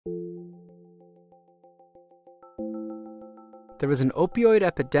There is an opioid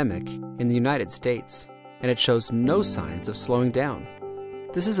epidemic in the United States, and it shows no signs of slowing down.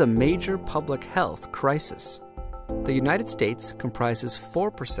 This is a major public health crisis. The United States comprises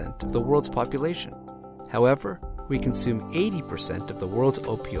 4% of the world's population. However, we consume 80% of the world's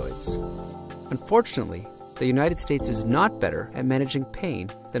opioids. Unfortunately, the United States is not better at managing pain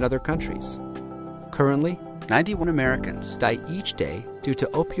than other countries. Currently, 91 Americans die each day due to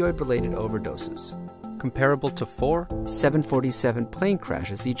opioid-related overdoses, comparable to 4 747 plane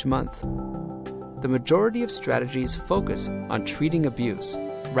crashes each month. The majority of strategies focus on treating abuse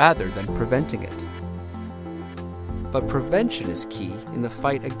rather than preventing it. But prevention is key in the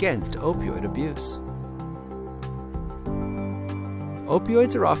fight against opioid abuse.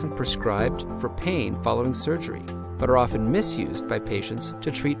 Opioids are often prescribed for pain following surgery, but are often misused by patients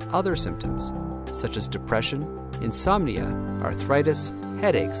to treat other symptoms, such as depression, insomnia, arthritis,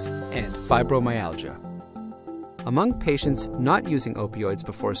 headaches, and fibromyalgia. Among patients not using opioids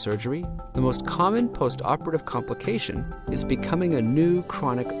before surgery, the most common post-operative complication is becoming a new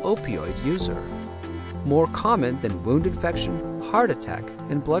chronic opioid user, more common than wound infection, heart attack,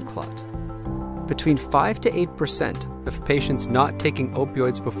 and blood clot. Between 5 to 8% of patients not taking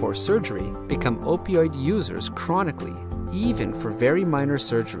opioids before surgery become opioid users chronically, even for very minor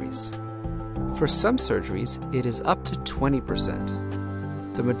surgeries. For some surgeries, it is up to 20%.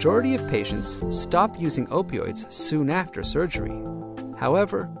 The majority of patients stop using opioids soon after surgery.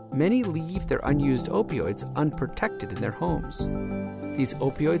 However, many leave their unused opioids unprotected in their homes. These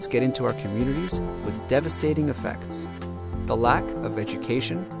opioids get into our communities with devastating effects. The lack of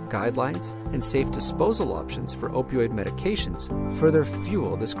education, guidelines, and safe disposal options for opioid medications further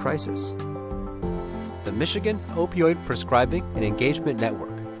fuel this crisis. The Michigan Opioid Prescribing and Engagement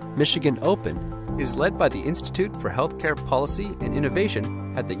Network, Michigan Open, is led by the Institute for Healthcare Policy and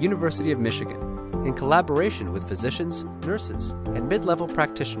Innovation at the University of Michigan, in collaboration with physicians, nurses, and mid-level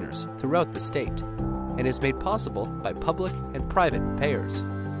practitioners throughout the state, and is made possible by public and private payers.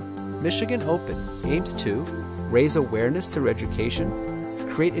 Michigan Open aims to raise awareness through education,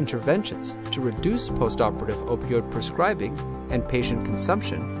 create interventions to reduce postoperative opioid prescribing and patient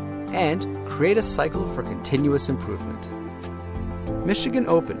consumption, and create a cycle for continuous improvement. Michigan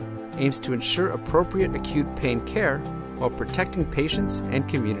Open aims to ensure appropriate acute pain care while protecting patients and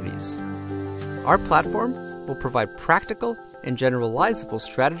communities. Our platform will provide practical and generalizable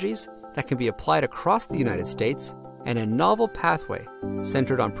strategies that can be applied across the United States and a novel pathway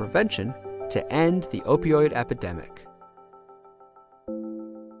centered on prevention to end the opioid epidemic.